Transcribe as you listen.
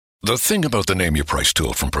The thing about the Name Your Price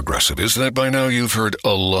tool from Progressive is that by now you've heard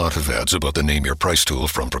a lot of ads about the Name Your Price tool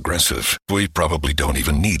from Progressive. We probably don't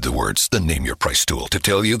even need the words, the Name Your Price tool, to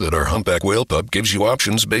tell you that our Humpback Whale Pup gives you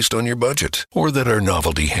options based on your budget, or that our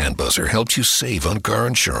novelty hand buzzer helps you save on car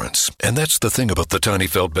insurance. And that's the thing about the tiny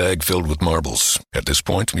felt bag filled with marbles. At this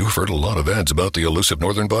point, you've heard a lot of ads about the elusive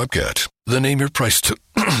northern bobcat. The Name Your Price tool,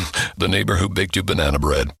 the neighbor who baked you banana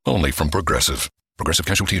bread, only from Progressive. Progressive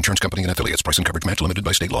Casualty Insurance Company and Affiliates. Price and coverage match limited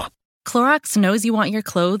by state law. Clorox knows you want your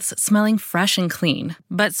clothes smelling fresh and clean,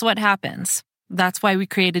 but so what happens? That's why we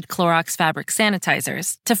created Clorox fabric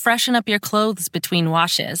sanitizers to freshen up your clothes between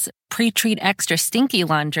washes, pre-treat extra stinky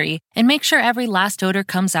laundry, and make sure every last odor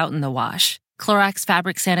comes out in the wash. Clorox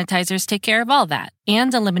fabric sanitizers take care of all that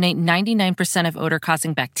and eliminate 99% of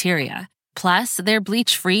odor-causing bacteria. Plus, they're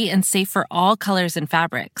bleach-free and safe for all colors and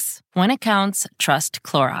fabrics. When it counts, trust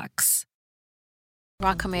Clorox.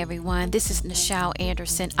 Welcome, everyone. This is Nichelle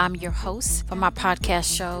Anderson. I'm your host for my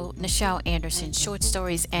podcast show, Nichelle Anderson Short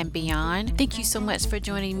Stories and Beyond. Thank you so much for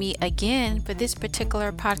joining me again for this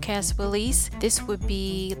particular podcast release. This would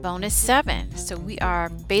be bonus 7. So we are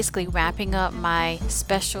basically wrapping up my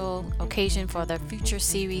special occasion for the future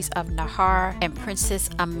series of Nahar and Princess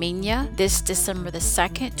Amina this December the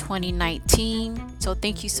 2nd, 2019. So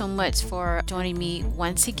thank you so much for joining me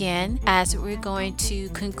once again as we're going to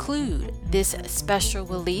conclude this special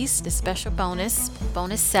release, the special bonus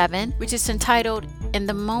 7, which is entitled In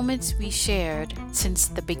the Moments We Shared Since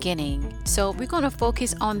the Beginning. So we're going to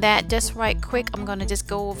focus on that just right quick. I'm going to just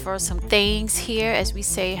go over some things here, as we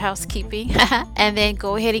say, housekeeping, and then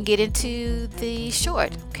go ahead and get into the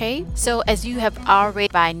short. Okay, so as you have already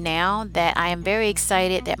by now, that I am very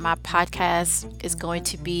excited that my podcast is going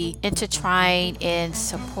to be intertwined in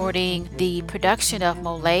supporting the production of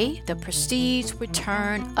Molay, the prestige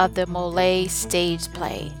return of the Molay stage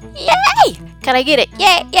play. Yay! Can I get it?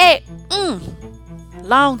 Yay!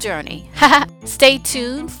 Long journey. Stay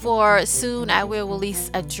tuned, for soon I will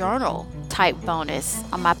release a journal type bonus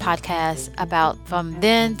on my podcast about from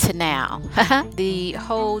then to now. The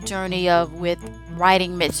whole journey of with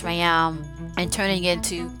writing Mitzrayim and turning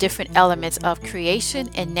into different elements of creation,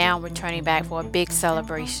 and now returning back for a big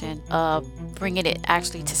celebration of bringing it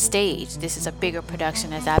actually to stage. This is a bigger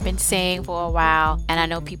production, as I've been saying for a while, and I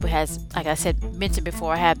know people has, like I said, mentioned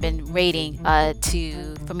before, have been waiting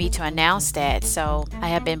for me to announce that. So I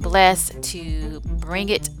have been blessed to bring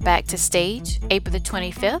it back to stage April the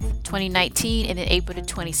 25th, 2019, and then April the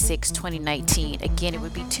 26th, 2019. Again, it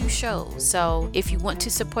would be 2 shows. So if you want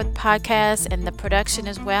to support the podcast and the production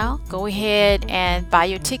as well, go ahead and buy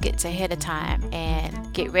your tickets ahead of time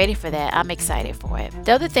and get ready for that. I'm excited for it.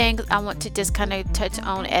 The other thing I want to just kind of touch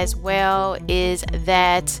on as well is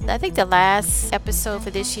that I think the last episode for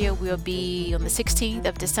this year will be on the 16th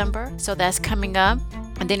of December. So that's coming up.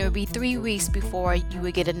 And then it will be 3 weeks before you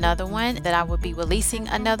would get another one, that I would be releasing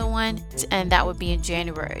another one, and that would be in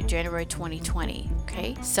January 2020.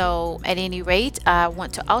 Okay, so at any rate, I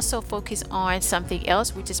want to also focus on something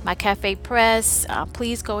else, which is my Cafe Press.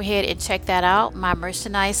 Please go ahead and check that out, my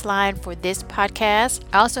merchandise line for this podcast.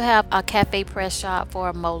 I also have a Cafe Press shop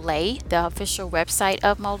for Molay, the official website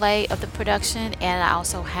of Molay, of the production, and I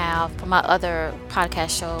also have for my other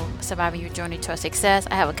podcast show, Surviving Your Journey to Success,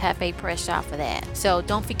 I have a Cafe Press shop for that. So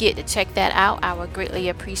don't forget to check that out. I would greatly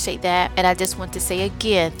appreciate that. And I just want to say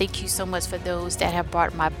again, thank you so much for those that have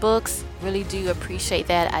bought my books. Really do appreciate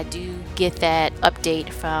that. I do get that update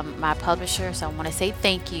from my publisher, so I want to say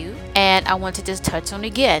thank you. And I want to just touch on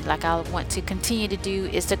again, like I want to continue to do,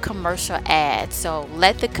 is the commercial ad. So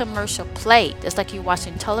let the commercial play, just like you're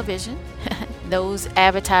watching television. Those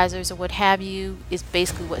advertisers or what have you is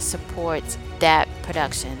basically what supports that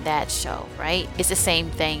production, that show, right? It's the same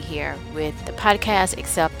thing here with the podcast,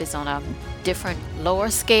 except it's on a different lower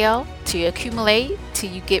scale to accumulate till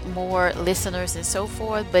you get more listeners and so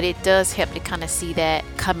forth. But it does help to kind of see that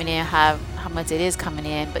coming in, how much it is coming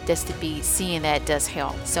in, but just to be seeing that does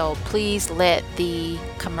help. So please let the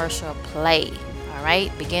commercial play.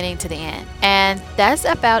 Right, beginning to the end. And that's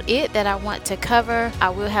about it that I want to cover.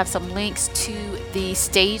 I will have some links to the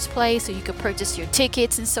stage play so you can purchase your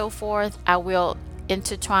tickets and so forth. I will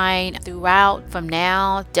intertwine throughout from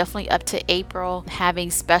now, definitely up to April,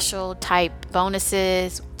 having special type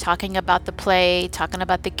bonuses, talking about the play, talking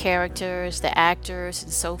about the characters, the actors,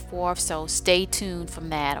 and so forth. So stay tuned from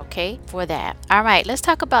that, okay, for that. All right, let's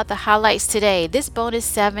talk about the highlights today. This bonus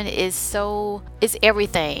 7 is it's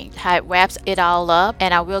everything, how it wraps it all up,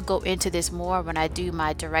 and I will go into this more when I do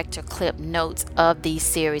my director clip notes of these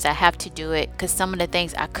series. I have to do it because some of the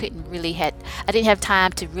things I didn't have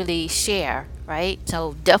time to really share right?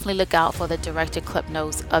 So definitely look out for the director clip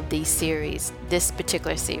notes of this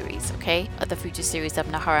particular series, okay? Of the future series of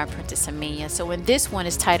Nahara and Princess Amiya. So when this one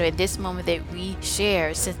is titled In This Moment That We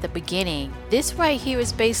Share Since the Beginning, this right here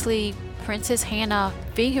is basically Princess Hannah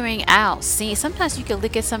figuring out, seeing. Sometimes you can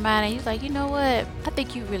look at somebody and you're like, you know what? I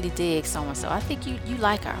think you really dig so-and-so. I think you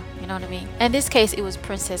like her. You know what I mean? In this case, it was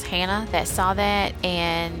Princess Hannah that saw that,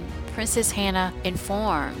 and Princess Hannah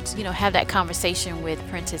informed, have that conversation with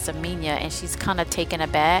Princess Amiya, and she's kind of taken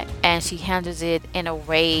aback, and she handles it in a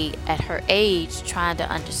way at her age, trying to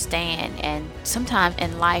understand. And sometimes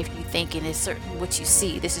in life, you thinking it's certain what you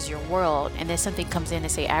see, this is your world, and then something comes in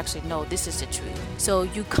and say, actually, no, this is the truth. So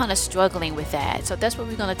you kind of struggling with that. So that's what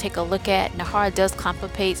we're going to take a look at. Nahara does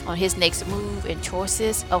contemplate on his next move and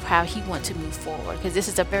choices of how he wants to move forward, because this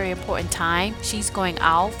is a very important time. She's going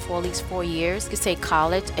out for at least 4 years. You could say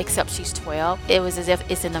college, except she's 12. It was as if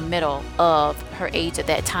it's in the middle of her age at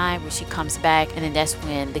that time when she comes back, and then that's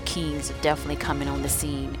when the kings are definitely coming on the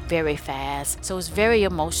scene very fast. So it's very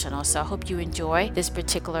emotional. So I hope you enjoy this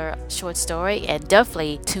particular short story, and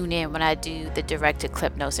definitely tune in when I do the directed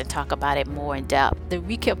clip notes and talk about it more in depth. The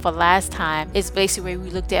recap for last time is basically where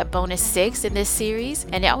we looked at bonus 6 in this series,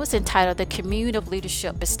 and that was entitled The Commune of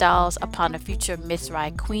Leadership Bestows Upon the Future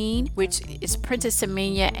Mizrahi Queen, which is Princess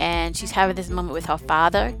Amiya, and she's having this moment with her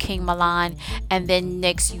father, King Milan. And then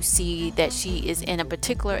next you see that she is in a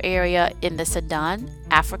particular area in the Sudan,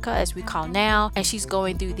 Africa as we call now, and she's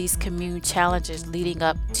going through these commune challenges leading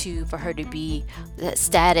up to for her to be that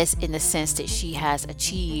status, in the sense that she has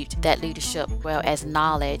achieved that leadership well as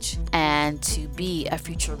knowledge, and to be a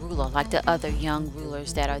future ruler like the other young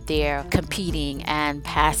rulers that are there competing and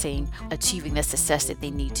achieving the success that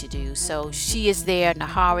they need to do. So she is there,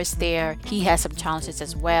 Nahara is there, he has some challenges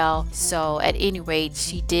as well. So at any rate,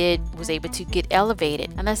 she was able to get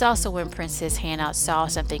elevated, and that's also when Princess Hannah saw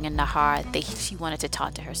something in Nahara that she wanted to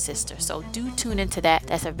talk to her sister. So do tune into that.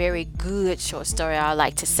 That's a very good short story, I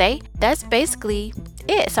like to say. That's basically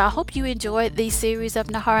it. So I hope you enjoyed the series of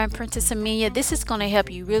Nahara and Princess Amiya. This is going to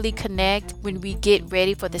help you really connect when we get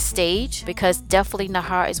ready for the stage, because definitely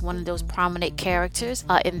Nahara is one of those prominent characters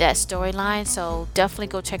in that storyline. So definitely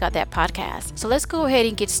go check out that podcast. So let's go ahead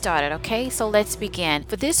and get started, okay? So let's begin.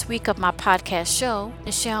 For this week of my podcast show,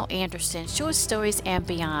 Nichelle Anderson, Short Stories and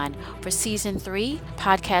Beyond, for Season 3,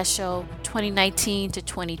 podcast show 2019 to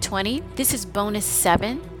 2020. This is bonus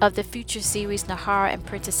 7 of the future series Nahara and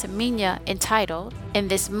Princess Amiya, entitled In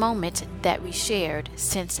This Moment That We Shared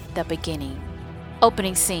Since the Beginning.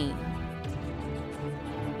 Opening scene.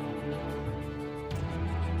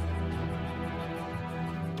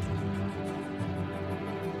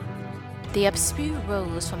 The Apsu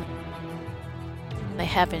rose from the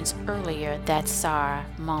heavens earlier that Sar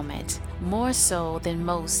moment, more so than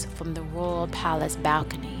most from the royal palace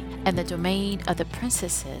balcony and the domain of the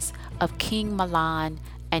princesses of King Milan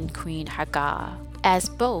and Queen Hagar, as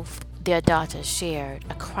both their daughters shared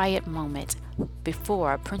a quiet moment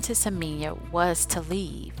before Princess Amiya was to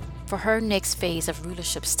leave for her next phase of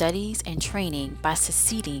rulership studies and training by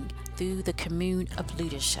succeeding through the commune of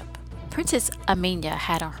leadership. Princess Amiya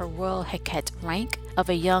had on her royal heket rank of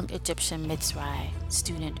a young Egyptian Mizrahi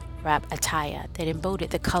student wrap attire that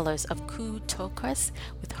embodied the colors of crude turquoise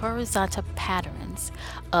with horizontal patterns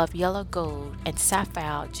of yellow gold and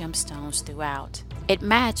sapphire gemstones throughout. It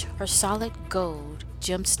matched her solid gold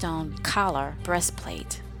gemstone collar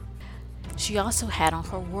breastplate. She also had on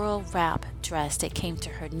her royal wrap dress that came to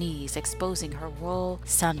her knees, exposing her royal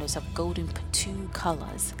sandals of golden patchouli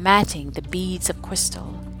colors, matching the beads of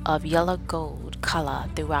crystal of yellow gold color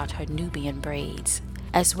throughout her Nubian braids,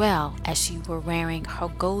 as well as she were wearing her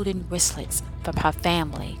golden wristlets from her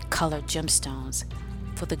family colored gemstones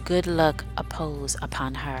for the good luck opposed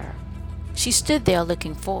upon her. She stood there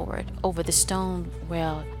looking forward over the stone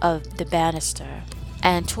rail of the banister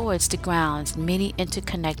and towards the ground's many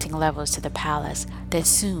interconnecting levels to the palace that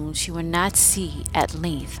soon she would not see at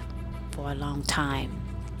length for a long time.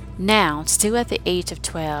 Now, still at the age of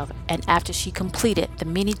 12, and after she completed the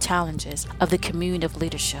many challenges of the commune of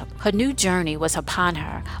leadership, her new journey was upon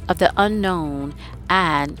her of the unknown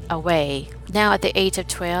and away. Now at the age of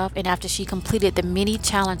 12, and after she completed the many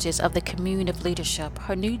challenges of the commune of leadership,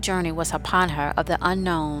 her new journey was upon her of the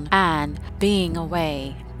unknown and being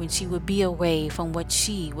away, when she would be away from what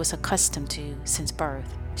she was accustomed to since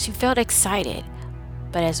birth. She felt excited,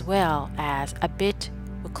 but as well as a bit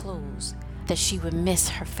recluse, that she would miss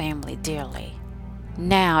her family dearly.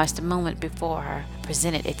 Now, as the moment before her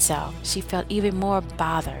presented itself, she felt even more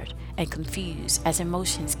bothered and confused as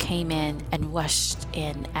emotions came in and rushed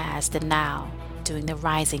in as the now, during the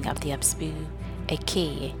rising of the Apsu, a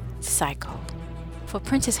key cycle. For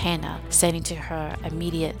Princess Hannah, standing to her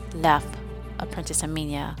immediate left of Princess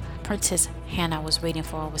Amina, Princess Hannah was waiting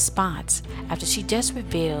for a response after she just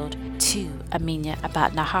revealed to Amina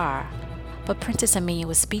about Nahar. But Princess Amina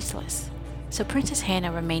was speechless. So Princess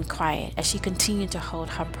Hannah remained quiet as she continued to hold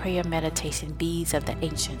her prayer meditation beads of the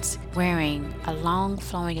ancients, wearing a long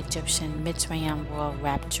flowing Egyptian Mitzrayim royal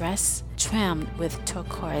wrap dress trimmed with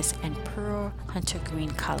turquoise and pearl hunter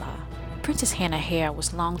green color. Princess Hannah's hair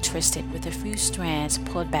was long twisted with a few strands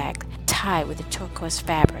pulled back, tied with a turquoise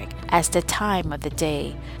fabric, as the time of the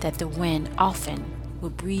day that the wind often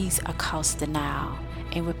would breeze across the Nile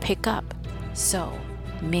and would pick up so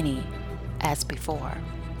many as before.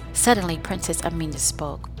 Suddenly Princess Amina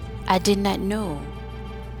spoke. I did not know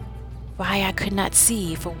why I could not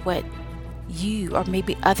see for what you or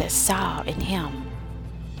maybe others saw in him.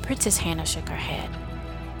 Princess Hannah shook her head.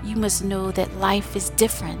 You must know that life is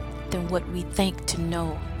different than what we think to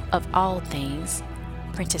know of all things,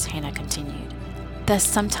 Princess Hannah continued. Thus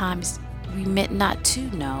sometimes we meant not to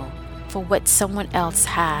know for what someone else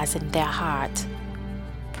has in their heart.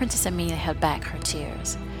 Princess Amina held back her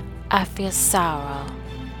tears. I feel sorrow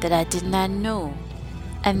that I did not know,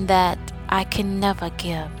 and that I can never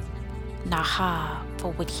give Nahar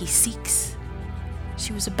for what he seeks.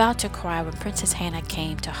 She was about to cry when Princess Hannah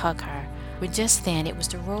came to hug her, when just then it was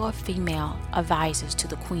the royal female advisors to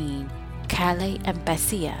the queen, Khaled and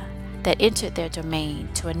Basia, that entered their domain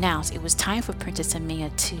to announce it was time for Princess Amina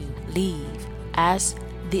to leave, as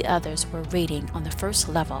the others were waiting on the first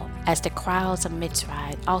level, as the crowds of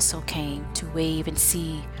Mitzrayim also came to wave and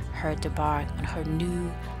see her debark on her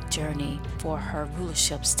new journey for her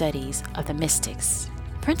rulership studies of the mystics.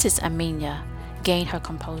 Princess Amina gained her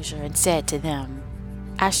composure and said to them,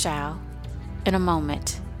 I shall, in a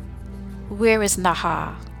moment. Where is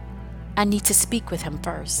Nahar? I need to speak with him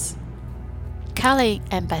first. Khaled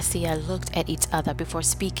and Basia looked at each other before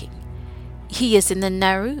speaking. He is in the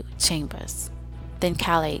Naru chambers. Then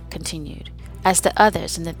Khaled continued, as the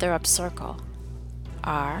others in the third circle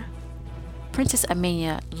are. Princess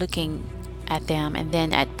Amina looking at them and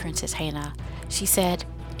then at Princess Hannah, she said,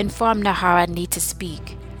 inform Nahar I need to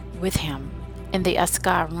speak with him in the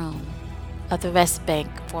Askar room of the West Bank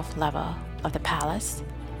 4th level of the palace.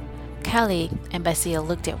 Khaled and Basia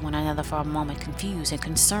looked at one another for a moment, confused and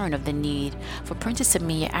concerned of the need, for Princess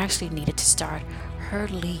Amina actually needed to start her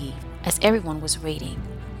leave as everyone was waiting.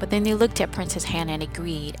 But then they looked at Princess Hannah and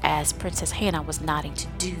agreed, as Princess Hannah was nodding to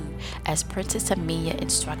do as Princess Amina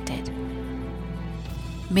instructed.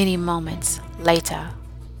 Many moments later,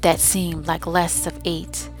 that seemed like less of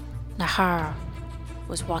 8, Nahar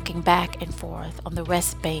was walking back and forth on the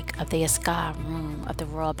west bank of the Askar room of the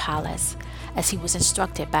royal palace, as he was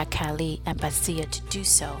instructed by Khaled and Basia to do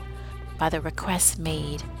so by the request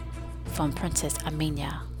made from Princess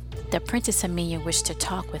Amina. The Princess Amina wished to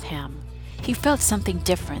talk with him. He felt something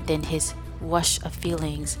different than his rush of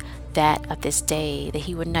feelings that of this day, that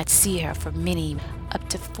he would not see her for many, up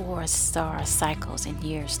to 4 star cycles in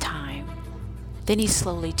years' time. Then he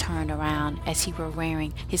slowly turned around as he were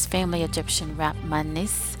wearing his family Egyptian wrap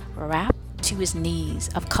manis wrap to his knees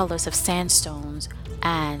of colors of sandstones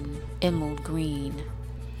and emerald green.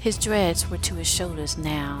 His dreads were to his shoulders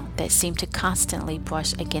now, that seemed to constantly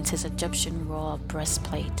brush against his Egyptian royal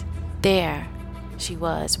breastplate. There she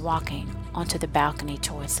was, walking onto the balcony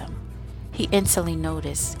towards him. He instantly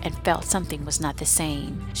noticed and felt something was not the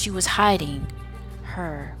same. She was hiding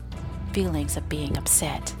her feelings of being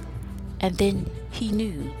upset. And then he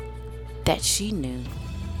knew that she knew.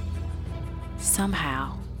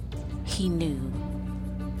 Somehow, he knew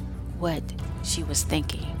what she was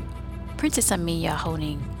thinking. Princess Amina,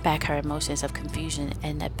 holding back her emotions of confusion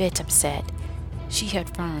and a bit upset, she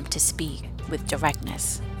had firmed to speak with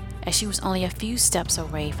directness. As she was only a few steps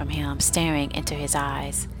away from him, staring into his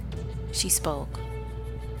eyes, she spoke.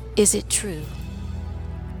 Is it true?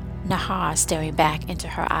 Nahar staring back into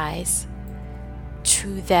her eyes.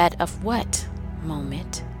 True that of what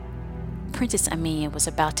moment? Princess Amina was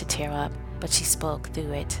about to tear up, but she spoke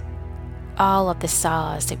through it. All of the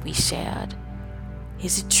sorrows that we shared.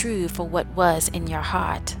 Is it true for what was in your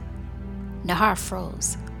heart? Nahar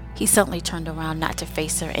froze. He suddenly turned around not to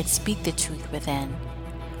face her and speak the truth within.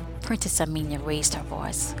 Princess Amina raised her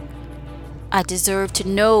voice. I deserve to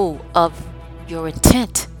know of your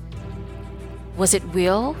intent. Was it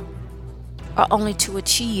real, or only to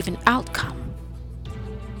achieve an outcome?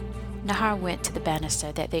 Nahar went to the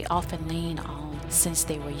banister that they often leaned on since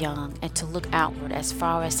they were young, and to look outward as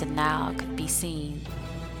far as the Nile could be seen.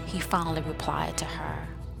 He finally replied to her,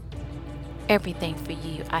 everything for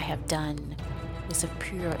you I have done was of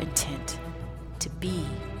pure intent to be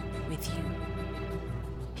with you.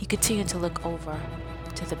 He continued to look over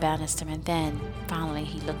to the banister, and then finally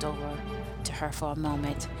he looked over to her for a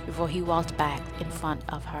moment before he walked back in front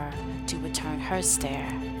of her to return her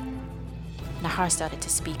stare. Nahar started to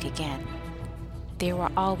speak again. There were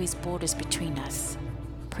always borders between us.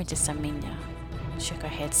 Princess Amina shook her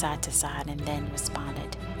head side to side and then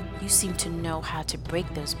responded, "You seem to know how to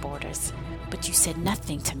break those borders, but you said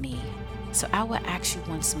nothing to me. So I will ask you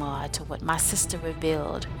once more to what my sister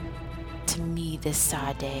revealed to me this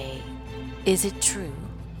Saturday. Is it true?"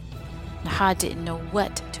 Nahar didn't know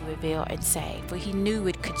what to reveal and say, for he knew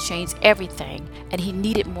it could change everything and he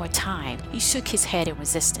needed more time. He shook his head in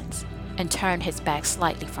resistance and turned his back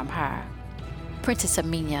slightly from her. Princess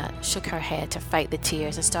Amina shook her head to fight the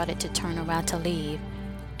tears and started to turn around to leave.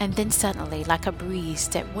 And then suddenly, like a breeze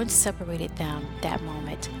that once separated them that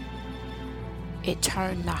moment, it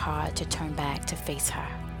turned Nahar to turn back to face her.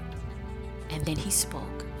 And then he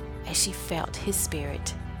spoke as she felt his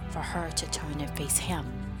spirit for her to turn and face him.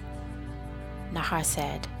 Nahar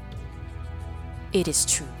said, "It is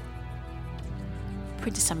true."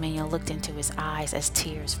 Princess Amina looked into his eyes as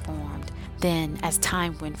tears formed. Then, as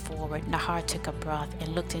time went forward, Nahar took a breath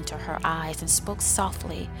and looked into her eyes and spoke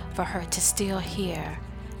softly for her to still hear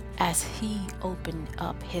as he opened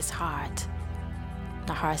up his heart.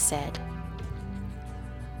 Nahar said,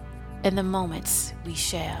 "In the moments we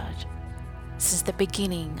shared since the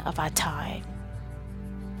beginning of our time,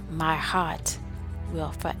 my heart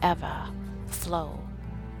will forever flow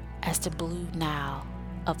as the blue Nile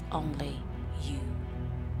of only you."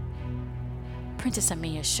 Princess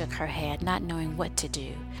Amina shook her head, not knowing what to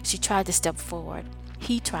do. She tried to step forward.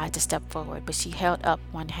 He tried to step forward, but she held up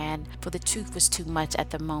one hand, for the truth was too much at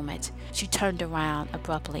the moment. She turned around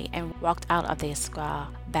abruptly and walked out of the square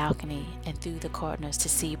balcony and through the corridors to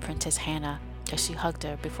see Princess Hannah as she hugged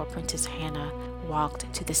her before Princess Hannah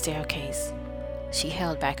walked to the staircase. She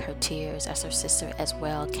held back her tears as her sister as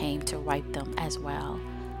well came to wipe them as well.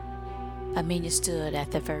 Amina stood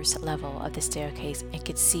at the first level of the staircase and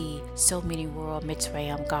could see so many Royal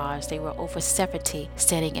Mitzrayim guards. They were over 70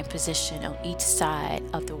 standing in position on each side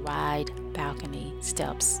of the wide balcony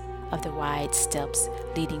steps,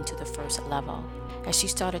 leading to the first level. As she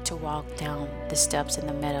started to walk down the steps in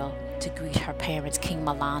the middle to greet her parents, King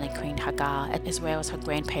Milan and Queen Hagar, as well as her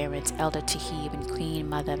grandparents, Elder Tahib and Queen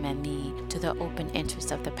Mother Mani, to the open entrance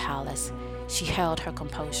of the palace, she held her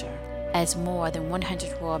composure. As more than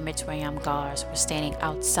 100 Royal Mitzrayim guards were standing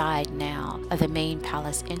outside now of the main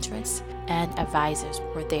palace entrance, and advisors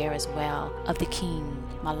were there as well of the King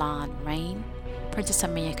Milan reign, Princess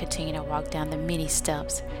Amina continued to walk down the many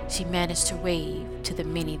steps. She managed to wave to the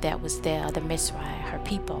many that was there, the Mitzray, her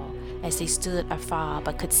people, as they stood afar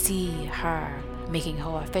but could see her, making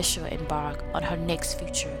her official embark on her next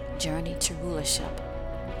future journey to rulership.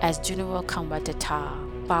 As General Kamra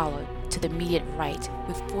Datar followed to the immediate right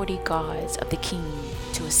with 40 guards of the king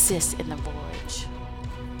to assist in the voyage.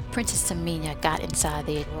 Princess Amina got inside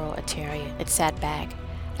the royal chariot and sat back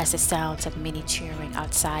as the sounds of many cheering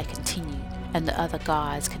outside continued, and the other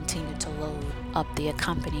guards continued to load up the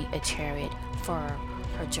accompanied chariot for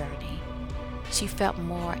her journey. She felt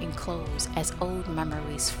more enclosed as old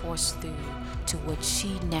memories forced through to what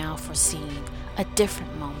she now foreseen a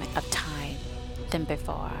different moment of time than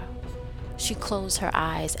before. She closed her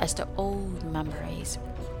eyes as the old memories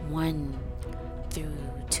won through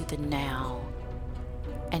to the now,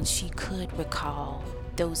 and she could recall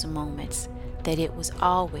those moments that it was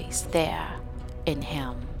always there in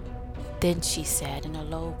him. Then she said in a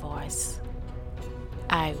low voice,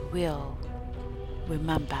 "I will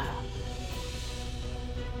remember."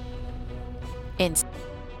 In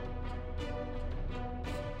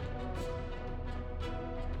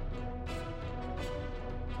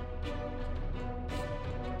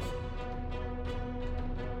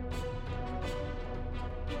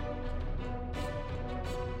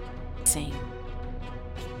sing.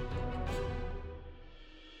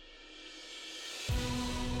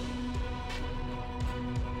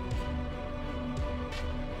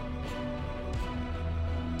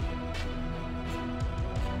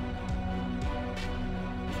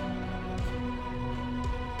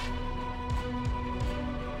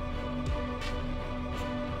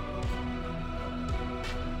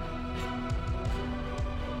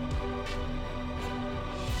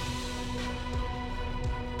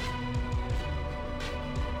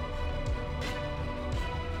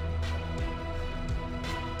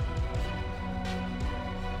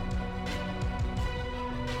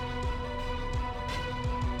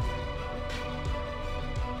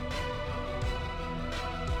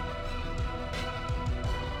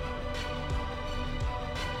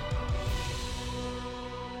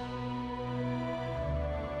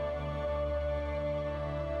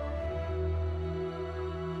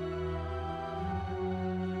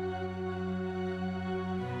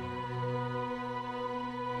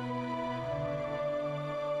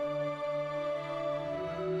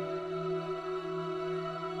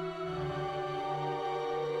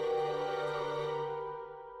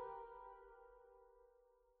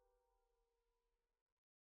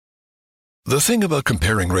 The thing about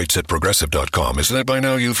comparing rates at Progressive.com is that by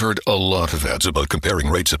now you've heard a lot of ads about comparing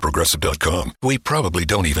rates at Progressive.com. We probably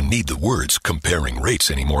don't even need the words comparing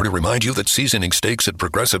rates anymore to remind you that seasoning steaks at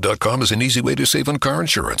Progressive.com is an easy way to save on car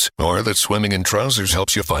insurance, or that swimming in trousers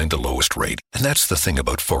helps you find the lowest rate. And that's the thing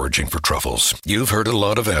about foraging for truffles. You've heard a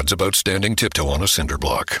lot of ads about standing tiptoe on a cinder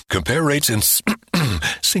block. Compare rates and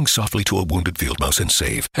sing softly to a wounded field mouse and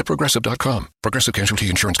save at Progressive.com. Progressive Casualty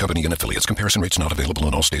Insurance Company and Affiliates. Comparison rates not available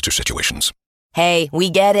in all states or situations. Hey, we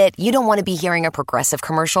get it. You don't want to be hearing a Progressive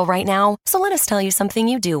commercial right now, so let us tell you something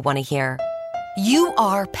you do want to hear. You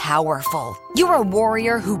are powerful. You're a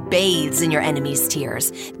warrior who bathes in your enemy's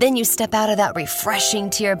tears. Then you step out of that refreshing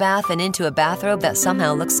tear bath and into a bathrobe that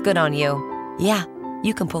somehow looks good on you. Yeah,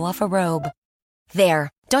 you can pull off a robe. There.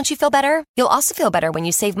 Don't you feel better? You'll also feel better when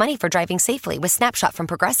you save money for driving safely with Snapshot from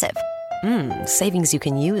Progressive. Savings you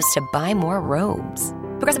can use to buy more robes.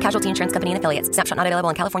 Progressive Casualty Insurance Company and Affiliates. Snapshot not available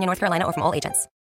in California, North Carolina, or from all agents.